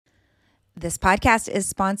This podcast is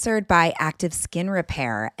sponsored by Active Skin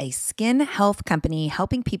Repair, a skin health company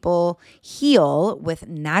helping people heal with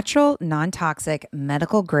natural, non-toxic,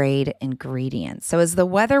 medical-grade ingredients. So as the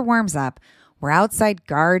weather warms up, we're outside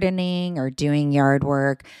gardening or doing yard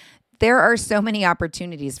work. There are so many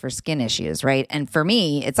opportunities for skin issues, right? And for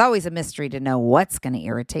me, it's always a mystery to know what's going to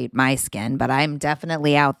irritate my skin, but I'm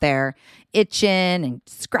definitely out there itching and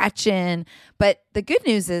scratching. But the good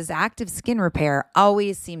news is Active Skin Repair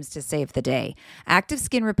always seems to save the day. Active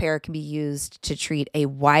Skin Repair can be used to treat a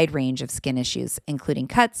wide range of skin issues, including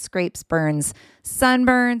cuts, scrapes, burns,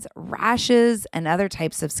 sunburns, rashes, and other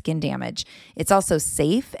types of skin damage. It's also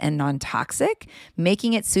safe and non-toxic,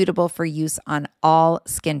 making it suitable for use on all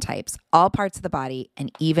skin types, all parts of the body,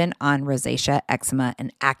 and even on rosacea, eczema,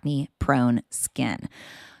 and acne-prone skin.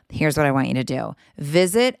 Here's what I want you to do.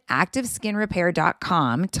 Visit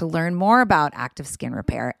ActiveSkinRepair.com to learn more about Active Skin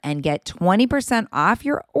Repair and get 20% off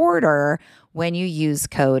your order when you use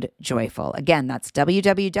code JOYFUL. Again, that's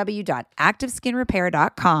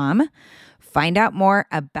www.ActiveSkinRepair.com. Find out more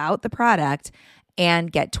about the product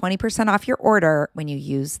and get 20% off your order when you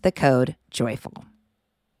use the code JOYFUL.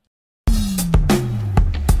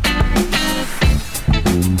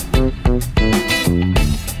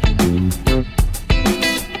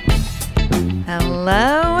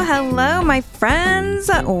 Hello, my friends.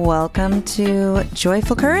 Welcome to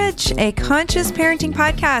Joyful Courage, a conscious parenting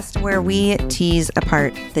podcast where we tease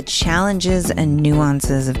apart the challenges and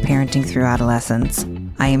nuances of parenting through adolescence.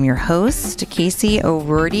 I am your host, Casey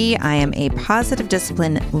O'Rourke. I am a positive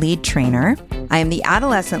discipline lead trainer. I am the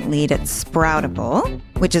adolescent lead at Sproutable,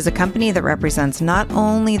 which is a company that represents not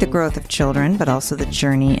only the growth of children, but also the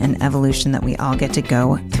journey and evolution that we all get to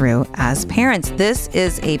go through as parents. This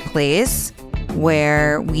is a place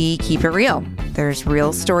where we keep it real. There's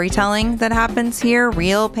real storytelling that happens here,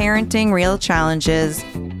 real parenting, real challenges.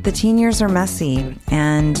 The teen years are messy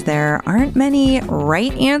and there aren't many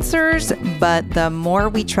right answers, but the more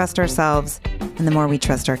we trust ourselves and the more we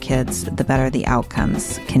trust our kids, the better the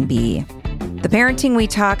outcomes can be. The parenting we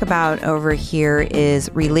talk about over here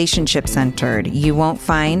is relationship-centered. You won't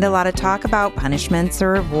find a lot of talk about punishments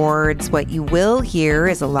or rewards. What you will hear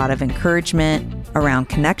is a lot of encouragement around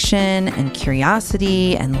connection and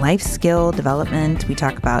curiosity and life skill development. We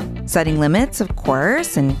talk about setting limits, of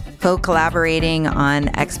course, and co-collaborating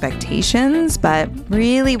on expectations. But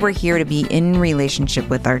really, we're here to be in relationship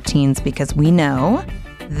with our teens because we know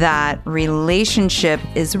that relationship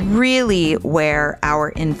is really where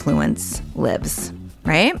our influence lives,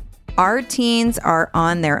 right? Our teens are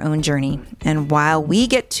on their own journey. And while we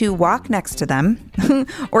get to walk next to them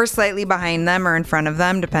or slightly behind them or in front of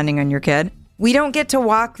them, depending on your kid, we don't get to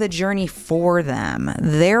walk the journey for them.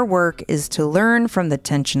 Their work is to learn from the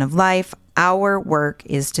tension of life. Our work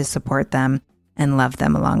is to support them and love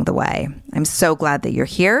them along the way. I'm so glad that you're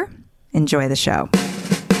here. Enjoy the show.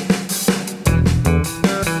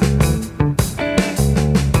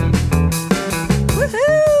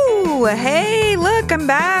 Hey, look, I'm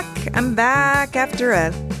back. I'm back after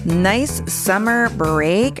a nice summer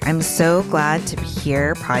break. I'm so glad to be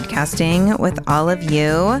here podcasting with all of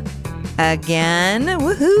you again.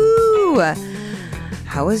 Woohoo!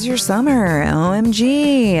 How was your summer?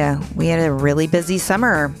 OMG. We had a really busy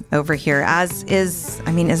summer over here,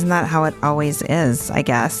 isn't that how it always is, I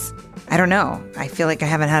guess? I don't know. I feel like I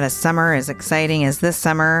haven't had a summer as exciting as this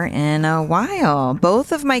summer in a while.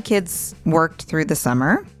 Both of my kids worked through the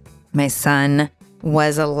summer. My son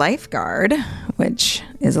was a lifeguard, which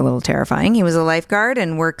is a little terrifying. He was a lifeguard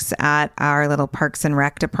and works at our little Parks and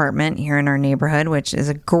Rec department here in our neighborhood, which is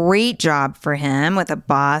a great job for him with a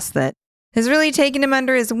boss that has really taken him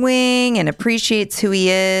under his wing and appreciates who he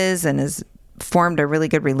is and has formed a really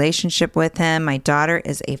good relationship with him. My daughter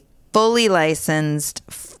is a fully licensed,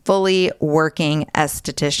 fully working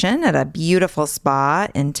esthetician at a beautiful spa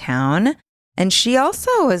in town. And she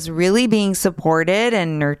also is really being supported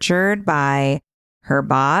and nurtured by her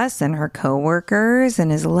boss and her coworkers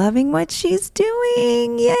and is loving what she's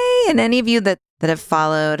doing. Yay. And any of you that have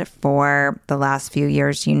followed for the last few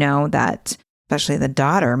years, you know that, especially the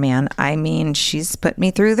daughter, she's put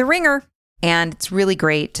me through the ringer. And it's really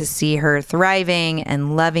great to see her thriving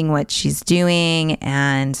and loving what she's doing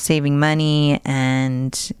and saving money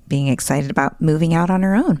and being excited about moving out on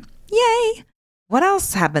her own. Yay. What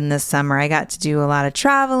else happened this summer? I got to do a lot of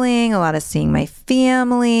traveling, a lot of seeing my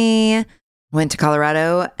family. Went to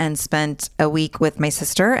Colorado and spent a week with my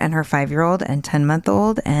sister and her 5-year-old and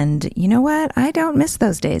 10-month-old. And you know what? I don't miss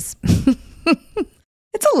those days.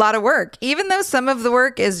 It's a lot of work. Even though some of the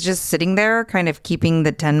work is just sitting there, kind of keeping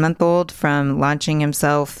the 10-month-old from launching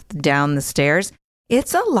himself down the stairs,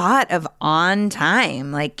 it's a lot of on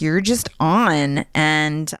time. Like you're just on.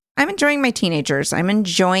 And I'm enjoying my teenagers. I'm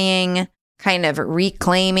enjoying kind of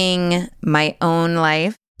reclaiming my own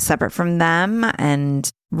life separate from them and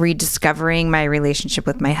rediscovering my relationship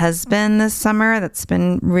with my husband this summer. That's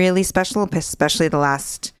been really special, especially the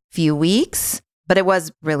last few weeks. But it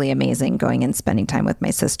was really amazing going and spending time with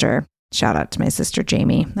my sister. Shout out to my sister,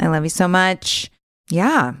 Jamie. I love you so much.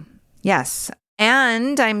 Yeah. Yes.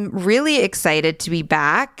 And I'm really excited to be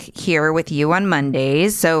back here with you on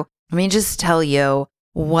Mondays. So let me just tell you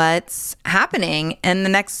what's happening in the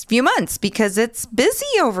next few months because it's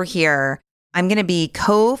busy over here. I'm going to be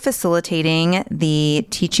co-facilitating the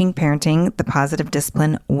Teaching Parenting the Positive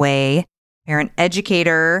Discipline Way Parent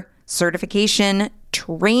Educator Certification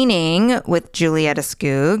Training with Julietta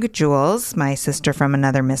Skoog, Jules, my sister from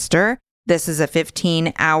another mister. This is a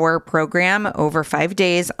 15-hour program over 5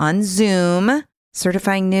 days on Zoom,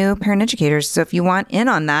 certifying new parent educators. So if you want in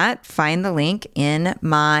on that, find the link in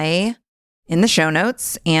the show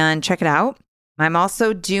notes and check it out. I'm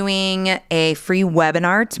also doing a free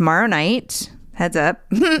webinar tomorrow night. Heads up.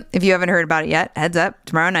 If you haven't heard about it yet, heads up,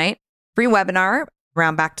 tomorrow night. Free webinar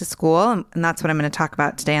around back to school. And that's what I'm going to talk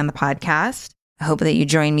about today on the podcast. I hope that you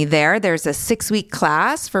join me there. There's a 6-week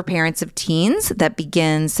class for parents of teens that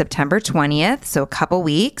begins September 20th. So a couple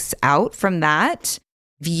weeks out from that.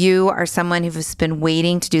 If you are someone who's been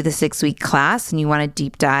waiting to do the 6-week class and you want to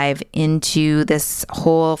deep dive into this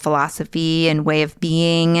whole philosophy and way of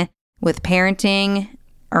being with parenting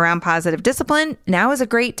around positive discipline, now is a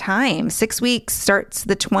great time. 6 weeks starts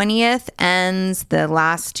the 20th, ends the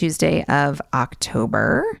last Tuesday of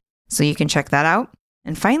October. So you can check that out.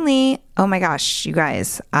 And finally, oh my gosh, you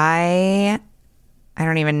guys, I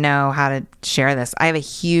don't even know how to share this. I have a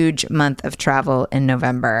huge month of travel in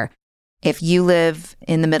November. If you live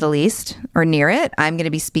in the Middle East or near it, I'm going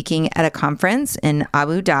to be speaking at a conference in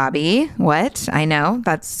Abu Dhabi. What? I know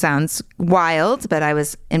that sounds wild, but I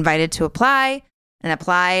was invited to apply and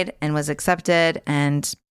applied and was accepted.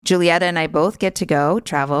 And Julietta and I both get to go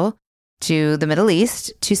travel to the Middle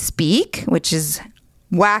East to speak, which is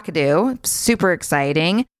wackadoo, super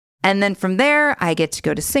exciting. And then from there, I get to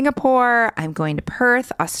go to Singapore. I'm going to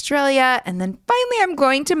Perth, Australia. And then finally, I'm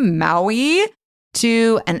going to Maui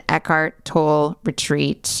to an Eckhart Tolle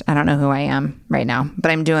retreat. I don't know who I am right now,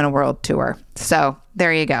 but I'm doing a world tour. So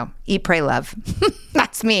there you go. Eat, pray, love.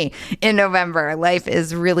 That's me in November. Life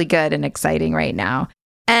is really good and exciting right now.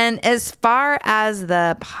 And as far as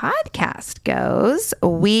the podcast goes,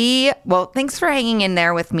 thanks for hanging in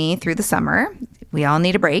there with me through the summer. We all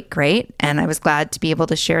need a break, right? And I was glad to be able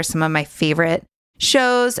to share some of my favorite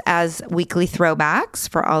shows as weekly throwbacks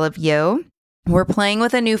for all of you. We're playing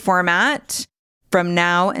with a new format. From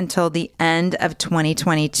now until the end of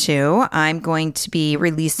 2022, I'm going to be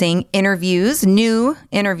releasing new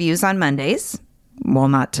interviews on Mondays. Well,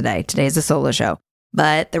 not today. Today's a solo show.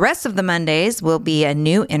 But the rest of the Mondays will be a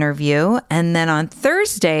new interview. And then on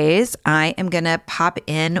Thursdays, I am going to pop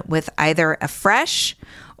in with either a fresh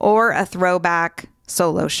or a throwback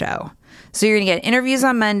solo show. So you're going to get interviews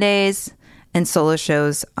on Mondays and solo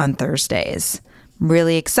shows on Thursdays.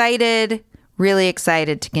 Really excited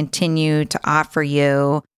to continue to offer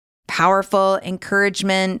you powerful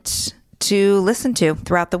encouragement to listen to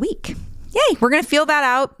throughout the week. Yay, we're going to feel that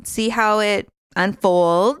out, see how it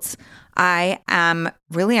unfolds. I am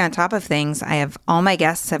really on top of things. All my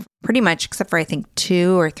guests have pretty much, except for I think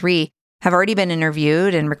 2 or 3, have already been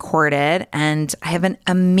interviewed and recorded. And I have an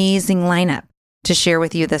amazing lineup to share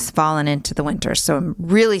with you this fall and into the winter. So I'm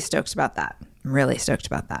really stoked about that.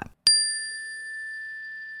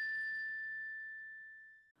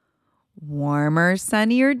 Warmer,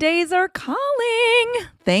 sunnier days are calling.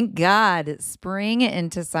 Thank God. Spring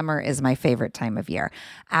into summer is my favorite time of year.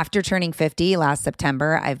 After turning 50 last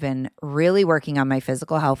September, I've been really working on my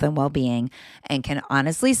physical health and well-being and can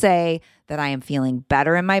honestly say that I am feeling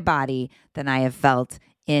better in my body than I have felt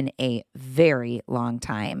in a very long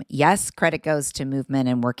time. Yes, credit goes to movement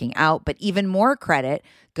and working out, but even more credit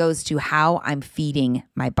goes to how I'm feeding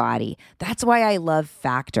my body. That's why I love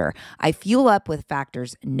Factor. I fuel up with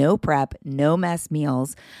Factor's no prep, no mess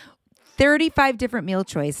meals, 35 different meal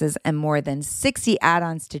choices, and more than 60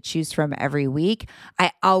 add-ons to choose from every week.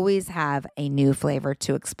 I always have a new flavor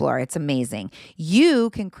to explore. It's amazing.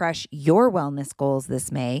 You can crush your wellness goals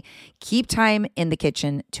this May, keep time in the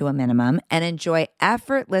kitchen to a minimum, and enjoy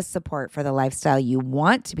effortless support for the lifestyle you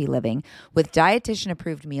want to be living with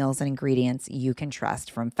dietitian-approved meals and ingredients you can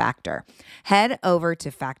trust from Factor. Head over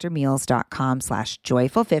to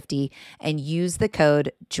factormeals.com/joyful50 and use the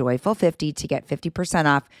code joyful50 to get 50%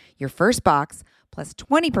 off your first box plus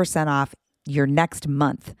 20% off your next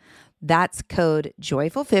month. That's code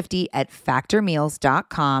joyful50 at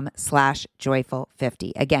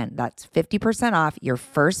factormeals.com/joyful50. Again, that's 50% off your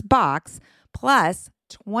first box plus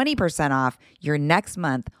 20% off your next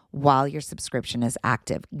month while your subscription is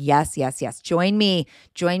active. Yes, yes, yes. Join me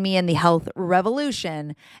in the health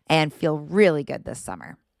revolution and feel really good this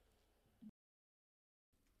summer.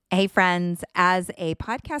 Hey friends, as a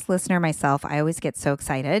podcast listener myself, I always get so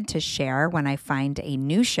excited to share when I find a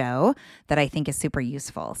new show that I think is super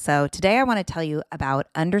useful. So today I want to tell you about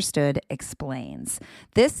Understood Explains.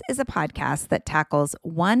 This is a podcast that tackles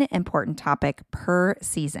one important topic per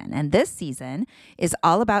season. And this season is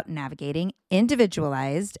all about navigating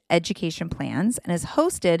individualized education plans and is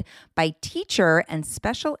hosted by teacher and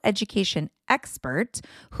special education expert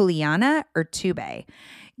Juliana Urtube.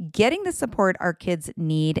 Getting the support our kids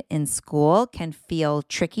need in school can feel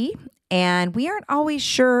tricky, and we aren't always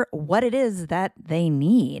sure what it is that they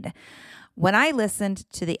need. When I listened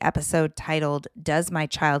to the episode titled, Does My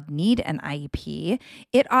Child Need an IEP?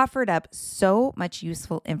 It offered up so much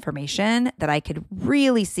useful information that I could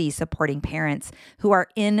really see supporting parents who are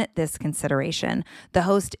in this consideration. The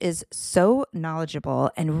host is so knowledgeable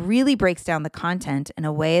and really breaks down the content in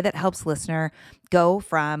a way that helps listener go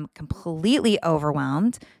from completely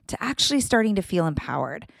overwhelmed to actually starting to feel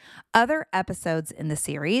empowered. Other episodes in the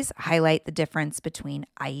series highlight the difference between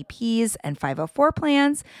IEPs and 504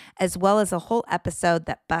 plans, as well as a whole episode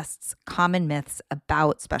that busts common myths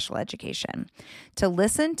about special education. To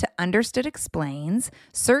listen to Understood Explains,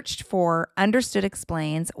 search for Understood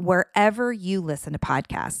Explains wherever you listen to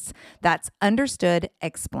podcasts. That's Understood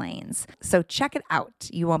Explains. So check it out.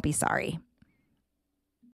 You won't be sorry.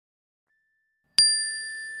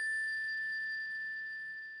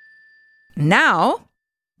 Now,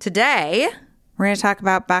 today, we're going to talk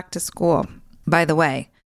about back to school. By the way,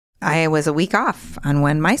 I was a week off on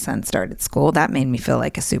when my son started school. That made me feel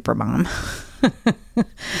like a super mom.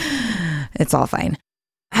 It's all fine.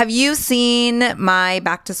 Have you seen my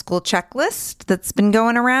back to school checklist that's been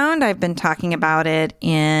going around? I've been talking about it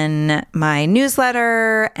in my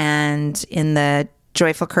newsletter and in the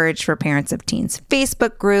Joyful Courage for Parents of Teens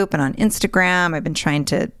Facebook group and on Instagram. I've been trying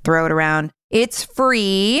to throw it around. It's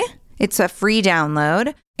free. It's a free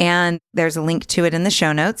download, and there's a link to it in the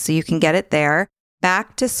show notes, so you can get it there.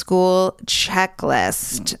 Back to school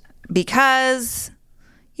checklist, because,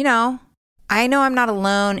 I know I'm not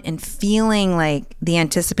alone in feeling like the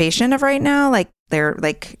anticipation of right now, like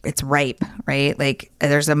it's ripe, right? Like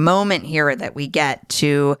there's a moment here that we get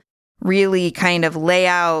to really kind of lay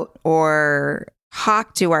out or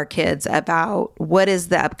talk to our kids about what is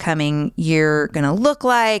the upcoming year going to look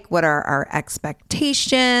like? What are our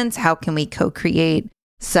expectations? How can we co-create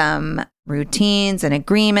some routines and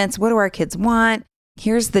agreements? What do our kids want?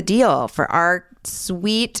 Here's the deal for our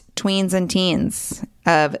sweet tweens and teens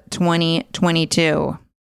of 2022.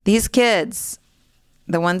 These kids,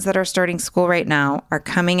 the ones that are starting school right now, are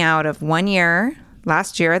coming out of 1 year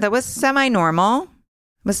last year that was semi-normal. It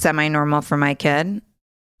was semi-normal for my kid.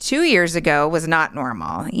 2 years ago was not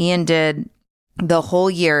normal. Ian did the whole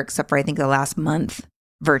year, except for I think the last month,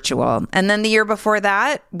 virtual. And then the year before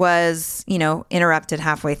that was, interrupted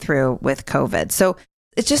halfway through with COVID. So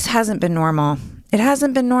it just hasn't been normal. It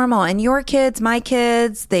hasn't been normal. And your kids, my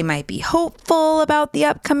kids, they might be hopeful about the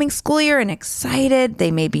upcoming school year and excited. They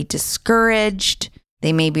may be discouraged.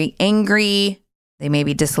 They may be angry. They may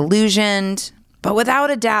be disillusioned. But without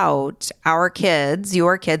a doubt, our kids,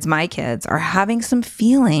 your kids, my kids, are having some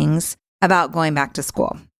feelings about going back to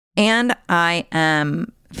school. And I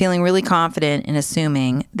am feeling really confident in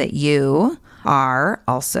assuming that you are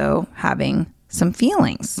also having some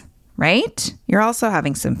feelings, right? You're also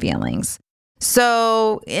having some feelings.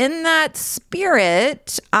 So in that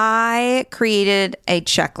spirit, I created a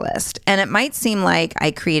checklist. And it might seem like I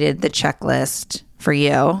created the checklist for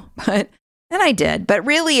you, and I did. But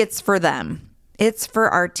really, it's for them. It's for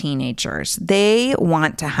our teenagers. They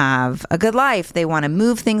want to have a good life. They want to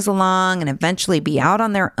move things along and eventually be out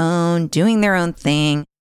on their own, doing their own thing.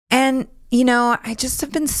 And, I just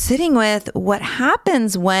have been sitting with what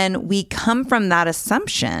happens when we come from that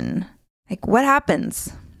assumption. Like, what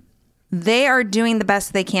happens? They are doing the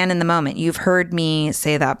best they can in the moment. You've heard me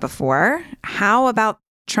say that before. How about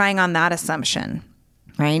trying on that assumption,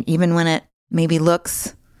 right? Even when it maybe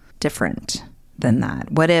looks different than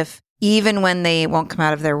that. What if even when they won't come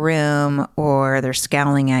out of their room or they're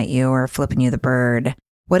scowling at you or flipping you the bird,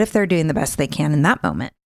 what if they're doing the best they can in that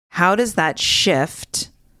moment? How does that shift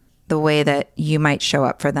the way that you might show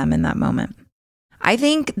up for them in that moment? I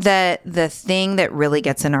think that the thing that really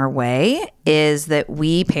gets in our way is that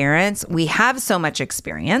we parents, we have so much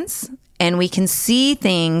experience and we can see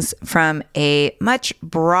things from a much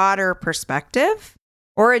broader perspective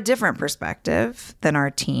or a different perspective than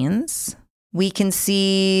our teens. We can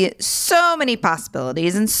see so many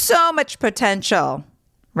possibilities and so much potential,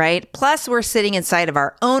 right? Plus, we're sitting inside of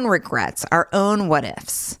our own regrets, our own what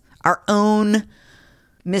ifs, our own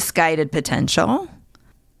misguided potential.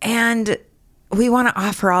 And we want to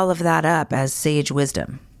offer all of that up as sage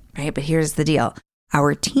wisdom, right? But here's the deal.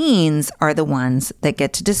 Our teens are the ones that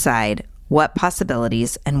get to decide what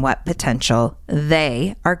possibilities and what potential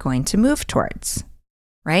they are going to move towards,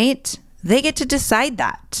 right? They get to decide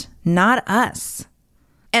that, not us.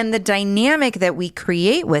 And the dynamic that we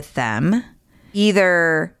create with them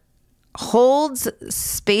either holds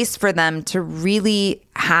space for them to really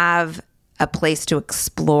have a place to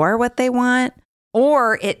explore what they want,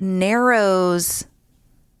 or it narrows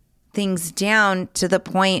things down to the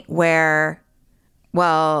point where,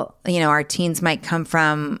 well, our teens might come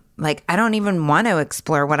from like, I don't even want to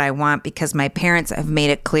explore what I want because my parents have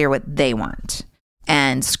made it clear what they want.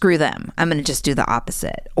 And screw them. I'm going to just do the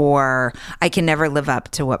opposite. Or I can never live up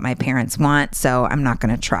to what my parents want, so I'm not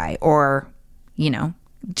going to try. Or,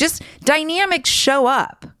 just dynamics show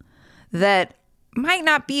up that might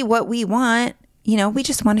not be what we want. We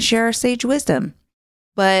just want to share our sage wisdom.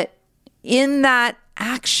 But in that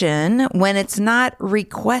action, when it's not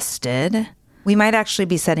requested, we might actually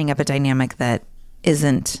be setting up a dynamic that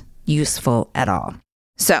isn't useful at all.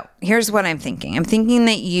 So here's what I'm thinking. I'm thinking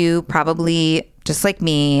that you probably, just like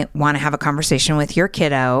me, want to have a conversation with your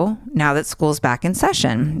kiddo now that school's back in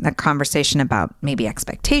session. A conversation about maybe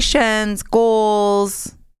expectations,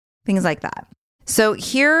 goals, things like that. So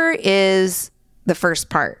here is the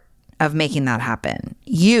first part of making that happen.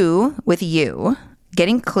 You, with you,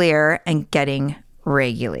 getting clear and getting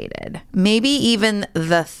regulated. Maybe even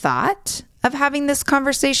the thought of having this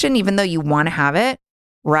conversation, even though you want to have it,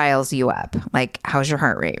 riles you up. Like, how's your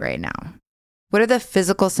heart rate right now? What are the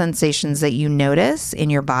physical sensations that you notice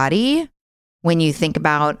in your body when you think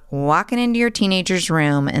about walking into your teenager's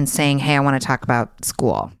room and saying, hey, I want to talk about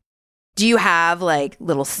school? Do you have like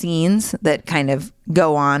little scenes that kind of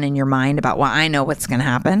go on in your mind about, well, I know what's going to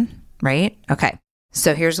happen, right? Okay.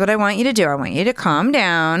 So here's what I want you to do. I want you to calm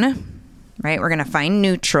down, right? We're going to find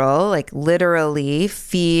neutral, like literally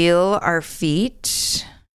feel our feet.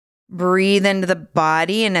 Breathe into the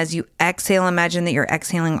body. And as you exhale, imagine that you're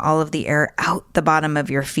exhaling all of the air out the bottom of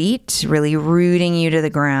your feet, really rooting you to the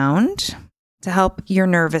ground to help your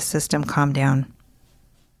nervous system calm down.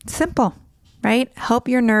 Simple, right? Help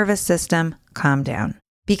your nervous system calm down.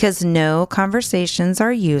 Because no conversations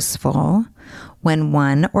are useful when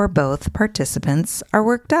one or both participants are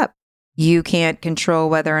worked up. You can't control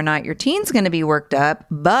whether or not your teen's going to be worked up,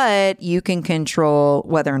 but you can control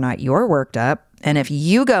whether or not you're worked up. And if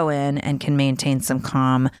you go in and can maintain some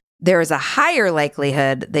calm, there is a higher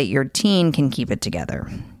likelihood that your teen can keep it together.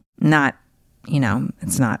 Not,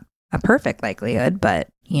 it's not a perfect likelihood, but,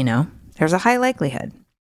 there's a high likelihood.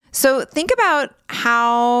 So think about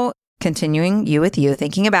how, continuing you with you,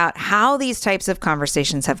 thinking about how these types of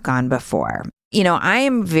conversations have gone before. I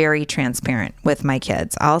am very transparent with my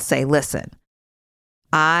kids. I'll say, listen,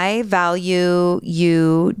 I value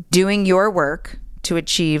you doing your work to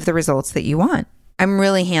achieve the results that you want. I'm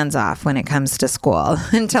really hands off when it comes to school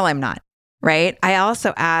until I'm not, right? I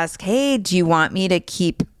also ask, hey, do you want me to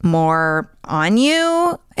keep more on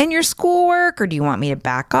you in your schoolwork, or do you want me to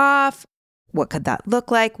back off? What could that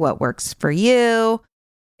look like? What works for you?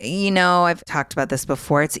 I've talked about this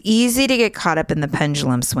before. It's easy to get caught up in the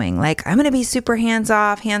pendulum swing. Like, I'm going to be super hands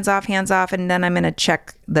off, and then I'm going to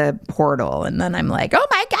check the portal. And then I'm like, oh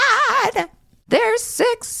my God, there's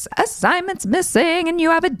 6 assignments missing and you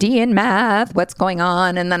have a D in math. What's going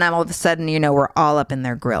on? And then all of a sudden, we're all up in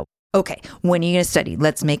their grill. Okay, when are you going to study?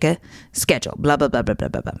 Let's make a schedule, blah, blah, blah, blah, blah,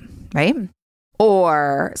 blah, blah, right?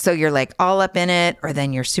 Or so you're like all up in it, or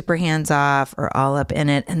then you're super hands off or all up in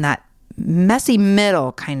it. And that messy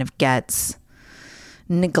middle kind of gets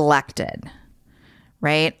neglected,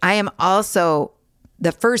 right? I am also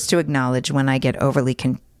the first to acknowledge when I get overly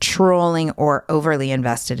controlling or overly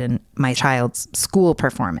invested in my child's school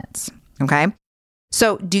performance, okay?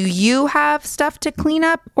 So do you have stuff to clean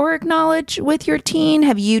up or acknowledge with your teen?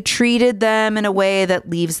 Have you treated them in a way that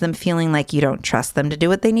leaves them feeling like you don't trust them to do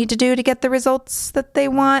what they need to do to get the results that they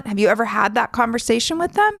want? Have you ever had that conversation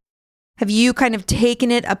with them? Have you kind of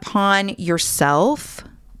taken it upon yourself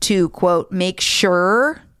to, quote, make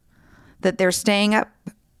sure that they're staying up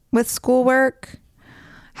with schoolwork?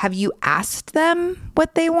 Have you asked them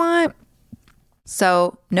what they want?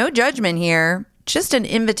 So no judgment here, just an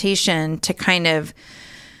invitation to kind of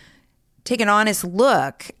take an honest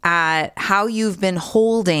look at how you've been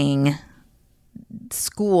holding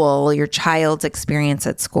school, your child's experience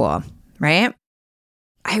at school, right?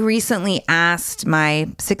 I recently asked my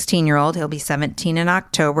 16-year-old, he'll be 17 in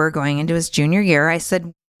October, going into his junior year. I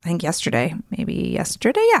said, I think maybe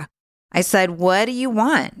yesterday. Yeah. I said, what do you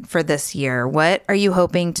want for this year? What are you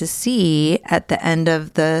hoping to see at the end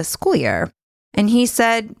of the school year? And he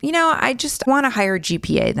said, I just want a higher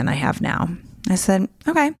GPA than I have now. I said,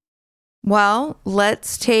 okay, well,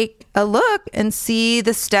 let's take a look and see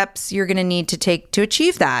the steps you're going to need to take to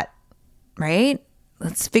achieve that, right?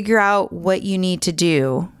 Let's figure out what you need to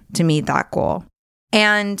do to meet that goal.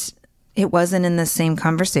 And it wasn't in the same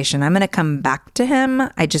conversation. I'm going to come back to him.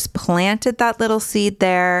 I just planted that little seed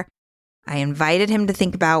there. I invited him to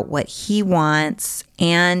think about what he wants,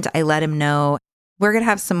 and I let him know we're going to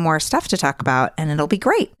have some more stuff to talk about, and it'll be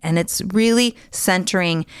great. And it's really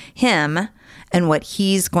centering him and what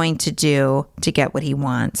he's going to do to get what he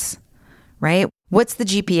wants, right? What's the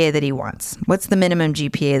GPA that he wants? What's the minimum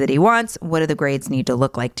GPA that he wants? What do the grades need to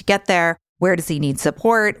look like to get there? Where does he need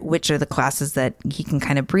support? Which are the classes that he can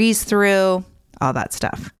kind of breeze through? All that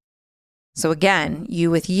stuff. So again,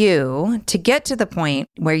 to get to the point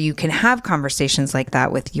where you can have conversations like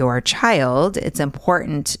that with your child, it's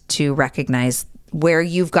important to recognize where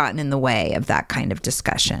you've gotten in the way of that kind of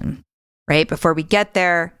discussion, right? Before we get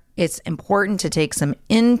there, it's important to take some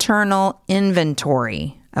internal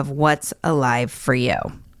inventory of what's alive for you.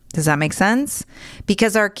 Does that make sense?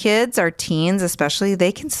 Because our kids, our teens especially,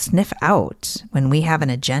 they can sniff out when we have an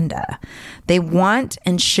agenda. They want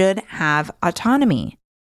and should have autonomy.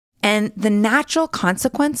 And the natural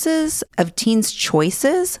consequences of teens'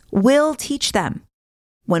 choices will teach them.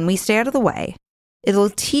 When we stay out of the way,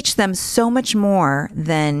 it'll teach them so much more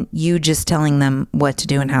than you just telling them what to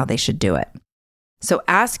do and how they should do it. So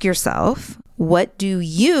ask yourself, what do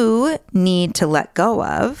you need to let go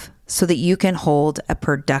of so that you can hold a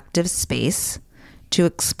productive space to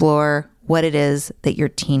explore what it is that your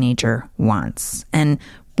teenager wants? And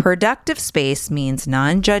productive space means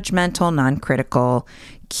non-judgmental, non-critical,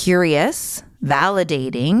 curious,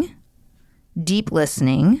 validating, deep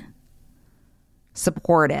listening,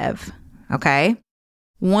 supportive, okay?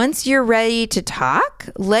 Once you're ready to talk,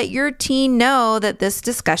 let your teen know that this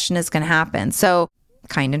discussion is going to happen. So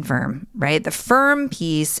kind and firm, right? The firm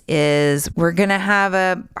piece is we're going to have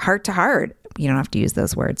a heart-to-heart. You don't have to use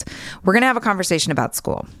those words. We're going to have a conversation about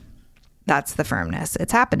school. That's the firmness.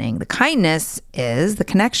 It's happening. The kindness is, the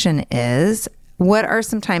connection is, what are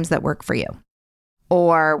some times that work for you?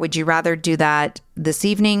 Or would you rather do that this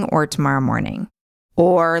evening or tomorrow morning?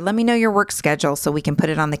 Or let me know your work schedule so we can put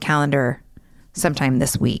it on the calendar sometime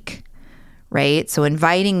this week, right? So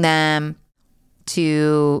inviting them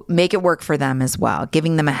to make it work for them as well,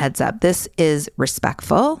 giving them a heads up. This is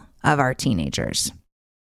respectful of our teenagers.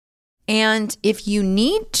 And if you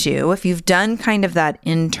need to, if you've done kind of that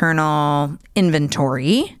internal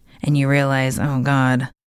inventory and you realize, oh God,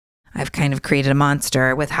 I've kind of created a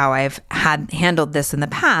monster with how I've handled this in the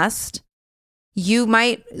past, you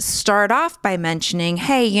might start off by mentioning,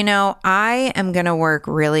 hey, I am going to work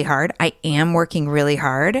really hard. I am working really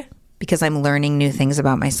hard because I'm learning new things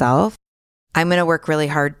about myself. I'm going to work really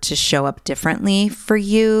hard to show up differently for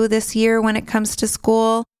you this year when it comes to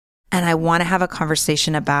school. And I want to have a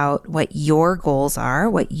conversation about what your goals are,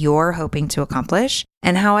 what you're hoping to accomplish,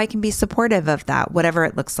 and how I can be supportive of that, whatever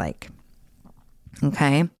it looks like.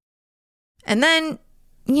 Okay. And then,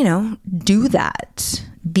 do that,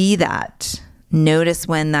 be that. Notice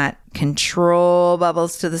when that control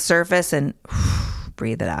bubbles to the surface and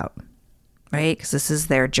breathe it out, right? Because this is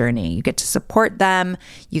their journey. You get to support them.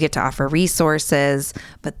 You get to offer resources,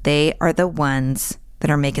 but they are the ones that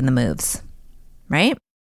are making the moves, right?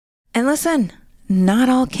 And listen, not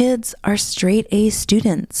all kids are straight A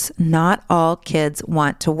students. Not all kids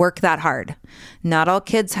want to work that hard. Not all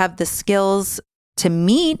kids have the skills to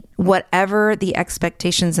meet whatever the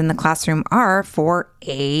expectations in the classroom are for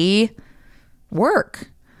A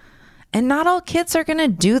work. And not all kids are going to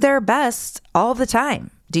do their best all the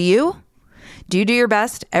time. Do you? Do you do your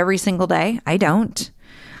best every single day? I don't.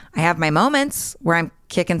 I have my moments where I'm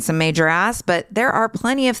kicking some major ass, but there are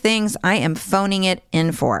plenty of things I am phoning it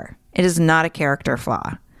in for. It is not a character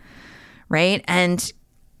flaw, right? And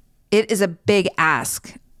it is a big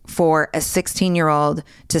ask for a 16-year-old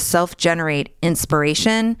to self-generate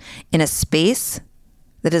inspiration in a space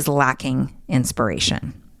that is lacking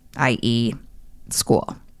inspiration, i.e.,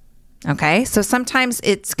 school. Okay. So sometimes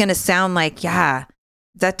it's going to sound like, yeah,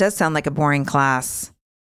 that does sound like a boring class.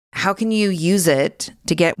 How can you use it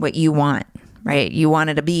to get what you want, right? You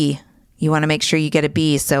wanted a B. You want to make sure you get a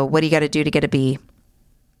B. So what do you got to do to get a B?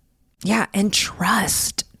 Yeah. And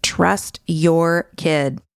trust your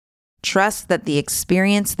kid. Trust that the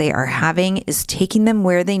experience they are having is taking them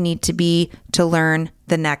where they need to be to learn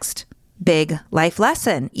the next big life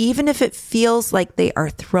lesson, even if it feels like they are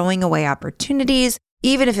throwing away opportunities,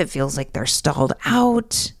 even if it feels like they're stalled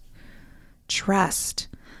out. Trust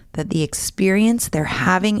that the experience they're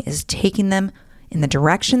having is taking them in the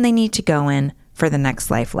direction they need to go in for the next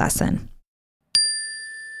life lesson.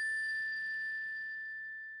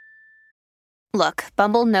 Look,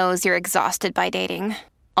 Bumble knows you're exhausted by dating.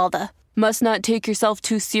 All the must not take yourself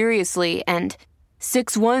too seriously and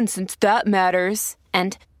 6'1" since that matters.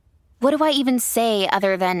 And what do I even say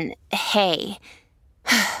other than, hey?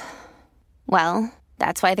 Well,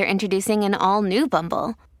 that's why they're introducing an all-new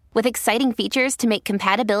Bumble with exciting features to make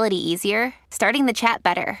compatibility easier, starting the chat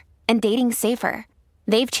better, and dating safer.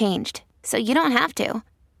 They've changed, so you don't have to.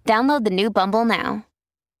 Download the new Bumble now.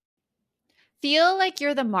 Feel like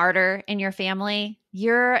you're the martyr in your family?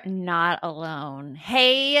 You're not alone.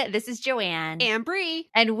 Hey, this is Joanne. And Bree.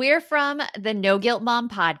 And we're from the No Guilt Mom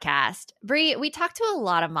podcast. Bree, we talk to a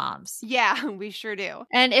lot of moms. Yeah, we sure do.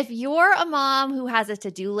 And if you're a mom who has a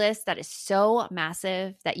to-do list that is so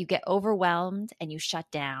massive that you get overwhelmed and you shut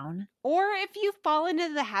down, or if you've fallen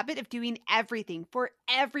into the habit of doing everything for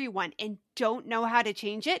everyone and don't know how to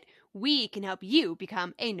change it, we can help you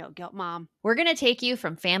become a no-guilt mom. we're going to take you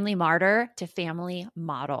from family martyr to family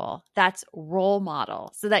model. That's role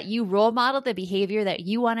model, so that you role model the behavior that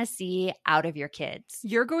you want to see out of your kids.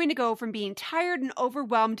 You're going to go from being tired and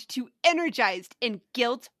overwhelmed to energized and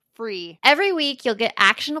guilt-free. Every week, you'll get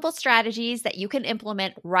actionable strategies that you can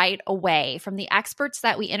implement right away from the experts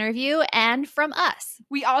that we interview and from us.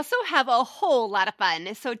 We also have a whole lot of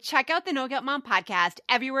fun, so check out the No Guilt Mom podcast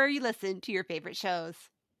everywhere you listen to your favorite shows.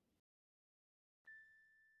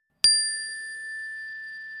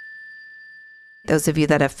 Those of you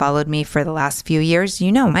that have followed me for the last few years,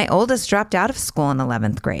 you know my oldest dropped out of school in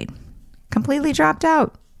 11th grade. Completely dropped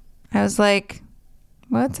out. I was like,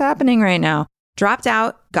 what's happening right now? Dropped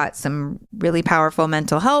out, got some really powerful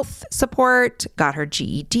mental health support, got her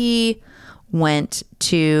GED, went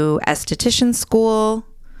to esthetician school,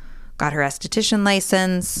 got her esthetician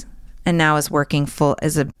license, and now is working full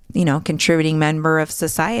as a, contributing member of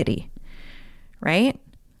society, right?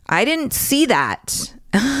 I didn't see that.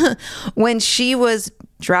 When she was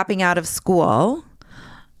dropping out of school,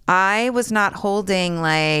 I was not holding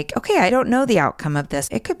like, okay, I don't know the outcome of this.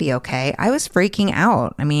 It could be okay. I was freaking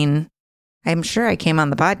out. I mean, I'm sure I came on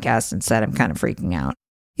the podcast and said I'm kind of freaking out.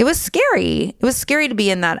 It was scary. It was scary to be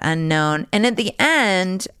in that unknown. And at the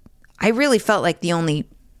end, I really felt like the only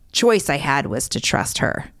choice I had was to trust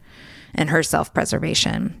her and her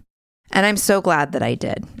self-preservation. And I'm so glad that I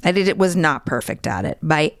did. It was not perfect at it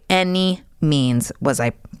by any means. Was I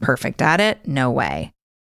perfect at it? No way.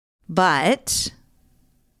 But,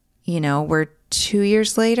 we're 2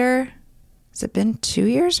 years later. Has it been 2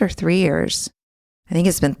 years or 3 years? I think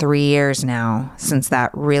it's been 3 years now since that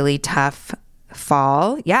really tough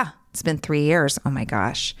fall. Yeah, it's been 3 years. Oh my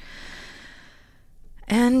gosh.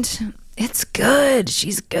 And it's good.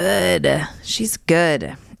 She's good. She's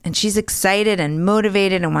good. And she's excited and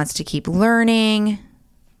motivated and wants to keep learning.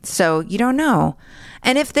 So you don't know.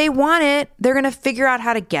 And if they want it, they're going to figure out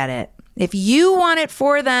how to get it. If you want it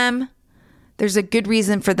for them, there's a good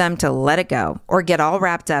reason for them to let it go or get all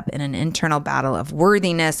wrapped up in an internal battle of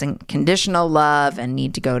worthiness and conditional love and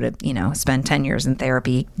need to go to, spend 10 years in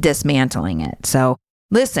therapy dismantling it. So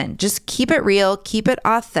listen, just keep it real, keep it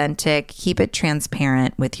authentic, keep it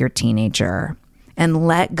transparent with your teenager and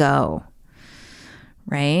let go,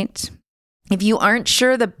 right? If you aren't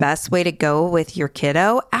sure the best way to go with your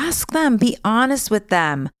kiddo, ask them, be honest with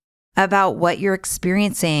them about what you're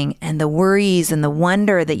experiencing and the worries and the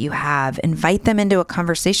wonder that you have. Invite them into a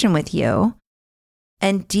conversation with you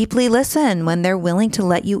and deeply listen when they're willing to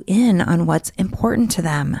let you in on what's important to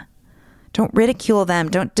them. Don't ridicule them.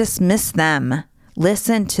 Don't dismiss them.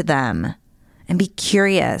 Listen to them and be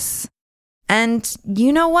curious. And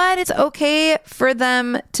you know what? It's okay for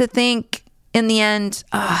them to think in the end,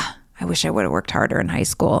 I wish I would have worked harder in high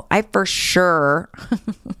school. I for sure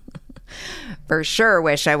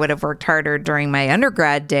wish I would have worked harder during my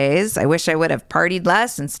undergrad days. I wish I would have partied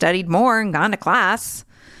less and studied more and gone to class.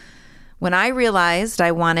 When I realized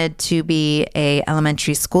I wanted to be an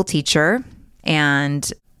elementary school teacher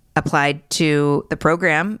and applied to the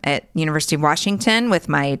program at University of Washington with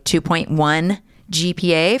my 2.1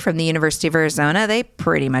 GPA from the University of Arizona, they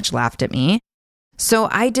pretty much laughed at me. So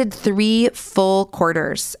I did 3 full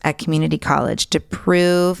quarters at community college to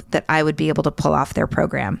prove that I would be able to pull off their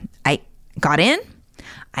program. I got in,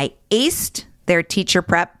 I aced their teacher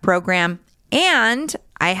prep program, and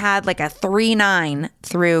I had like a 3.9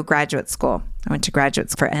 through graduate school. I went to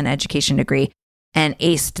graduate school for an education degree and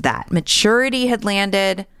aced that. Maturity had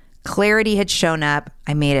landed, clarity had shown up.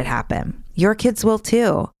 I made it happen. Your kids will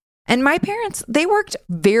too. And my parents, they worked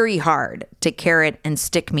very hard to carrot and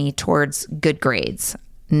stick me towards good grades.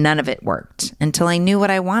 None of it worked until I knew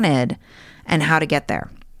what I wanted and how to get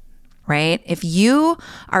there, right? If you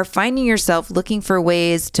are finding yourself looking for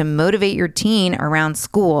ways to motivate your teen around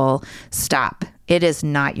school, stop. It is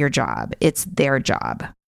not your job. It's their job.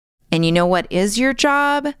 And you know what is your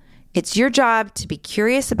job? It's your job to be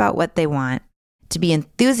curious about what they want, to be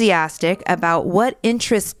enthusiastic about what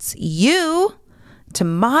interests you, to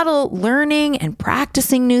model learning and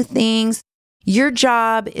practicing new things. Your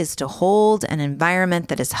job is to hold an environment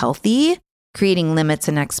that is healthy, creating limits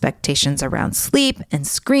and expectations around sleep and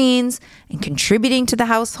screens, and contributing to the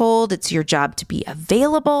household. It's your job to be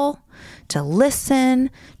available, to listen,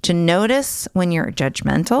 to notice when you're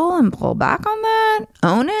judgmental and pull back on that,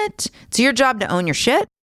 own it. It's your job to own your shit,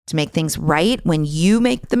 to make things right when you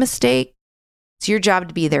make the mistake. It's your job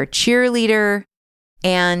to be their cheerleader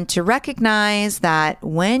and to recognize that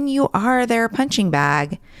when you are their punching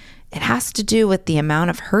bag, it has to do with the amount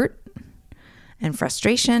of hurt and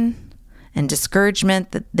frustration and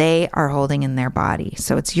discouragement that they are holding in their body.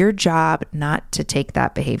 So it's your job not to take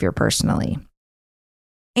that behavior personally.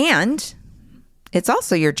 And it's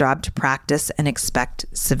also your job to practice and expect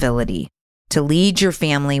civility, to lead your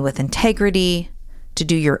family with integrity, to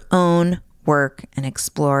do your own work and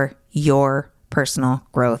explore your personal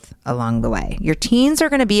growth along the way. Your teens are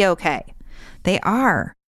going to be okay. They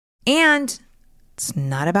are. And it's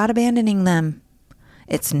not about abandoning them.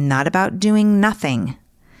 It's not about doing nothing.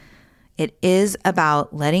 It is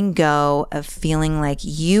about letting go of feeling like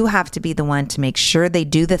you have to be the one to make sure they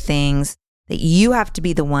do the things, that you have to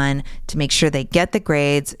be the one to make sure they get the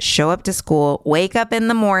grades, show up to school, wake up in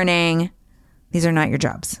the morning. These are not your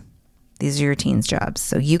jobs. These are your teens' jobs.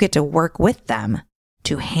 So you get to work with them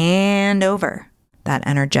to hand over that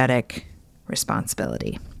energetic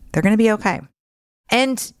responsibility. They're going to be okay.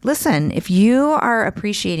 And listen, if you are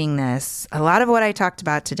appreciating this, a lot of what I talked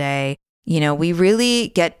about today, we really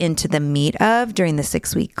get into the meat of during the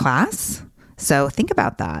 6-week class. So think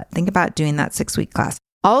about that. Think about doing that 6-week class.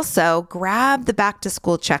 Also, grab the back to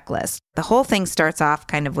school checklist. The whole thing starts off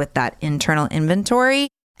kind of with that internal inventory,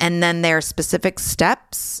 and then there are specific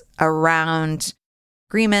steps around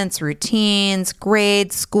agreements, routines,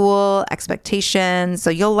 grades, school, expectations. So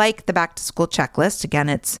you'll like the back to school checklist. Again,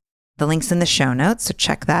 it's the links in the show notes, so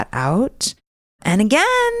check that out. And again,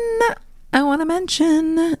 I want to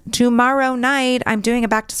mention tomorrow night, I'm doing a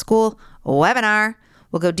back to school webinar.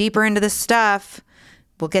 We'll go deeper into this stuff.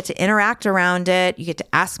 We'll get to interact around it. You get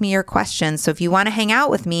to ask me your questions. So if you want to hang out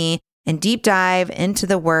with me and deep dive into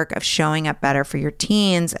the work of showing up better for your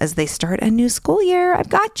teens as they start a new school year, I've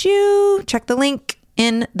got you. Check the link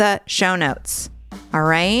in the show notes. All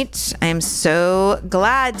right. I'm so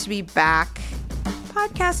glad to be back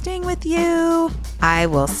podcasting with you. I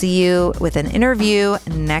will see you with an interview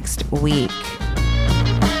next week.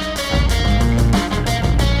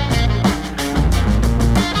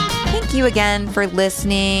 Thank you again for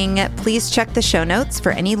listening. Please check the show notes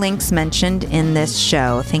for any links mentioned in this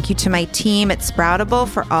show. Thank you to my team at Sproutable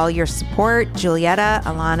for all your support. Julietta,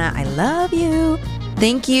 Alana, I love you.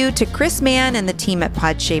 Thank you to Chris Mann and the team at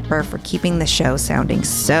Podshaper for keeping the show sounding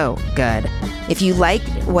so good. If you liked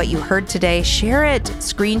what you heard today, share it,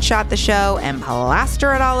 screenshot the show, and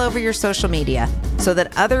plaster it all over your social media so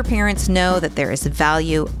that other parents know that there is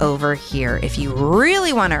value over here. If you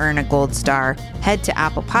really want to earn a gold star, head to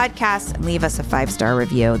Apple Podcasts and leave us a 5-star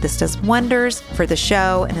review. This does wonders for the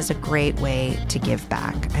show and is a great way to give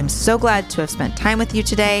back. I'm so glad to have spent time with you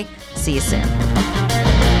today. See you soon.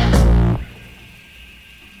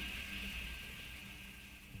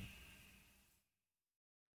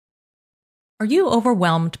 Are you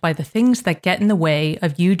overwhelmed by the things that get in the way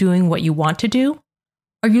of you doing what you want to do?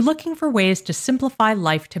 Are you looking for ways to simplify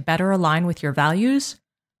life to better align with your values?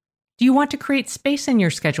 Do you want to create space in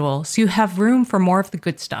your schedule so you have room for more of the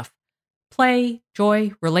good stuff? Play,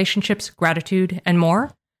 joy, relationships, gratitude, and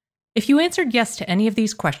more? If you answered yes to any of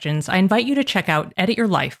these questions, I invite you to check out Edit Your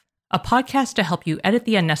Life, a podcast to help you edit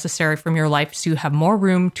the unnecessary from your life so you have more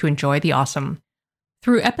room to enjoy the awesome.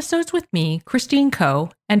 Through episodes with me, Christine Coe,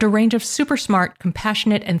 and a range of super smart,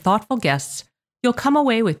 compassionate, and thoughtful guests, you'll come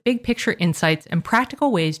away with big picture insights and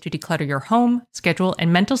practical ways to declutter your home, schedule,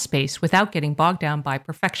 and mental space without getting bogged down by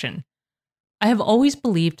perfection. I have always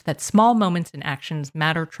believed that small moments and actions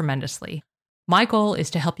matter tremendously. My goal is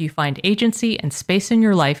to help you find agency and space in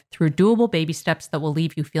your life through doable baby steps that will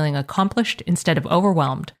leave you feeling accomplished instead of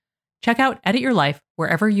overwhelmed. Check out Edit Your Life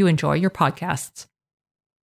wherever you enjoy your podcasts.